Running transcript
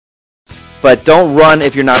But don't run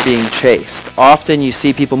if you're not being chased. Often you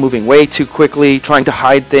see people moving way too quickly, trying to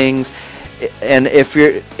hide things. And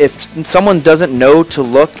if someone doesn't know to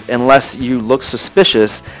look unless you look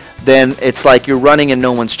suspicious, then it's like you're running and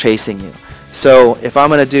no one's chasing you. So if I'm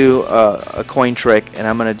going to do a coin trick and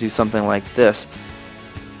I'm going to do something like this,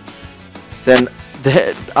 then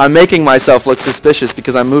I'm making myself look suspicious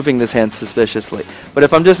because I'm moving this hand suspiciously. But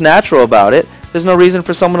if I'm just natural about it, there's no reason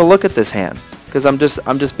for someone to look at this hand because I'm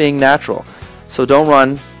just being natural. So don't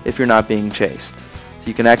run if you're not being chased. So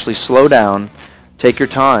you can actually slow down, take your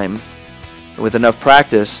time. With enough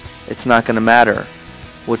practice, it's not going to matter.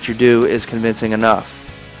 What you do is convincing enough.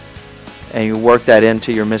 And you work that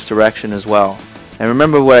into your misdirection as well. And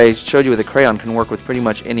remember what I showed you with a crayon can work with pretty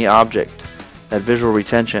much any object. That visual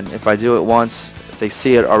retention. If I do it once, if they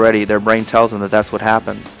see it already, their brain tells them that that's what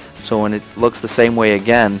happens. So when it looks the same way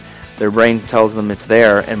again, their brain tells them it's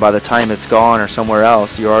there, and by the time it's gone or somewhere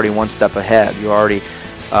else, you're already one step ahead. You're already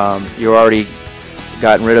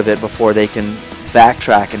gotten rid of it before they can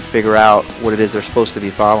backtrack and figure out what it is they're supposed to be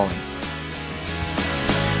following.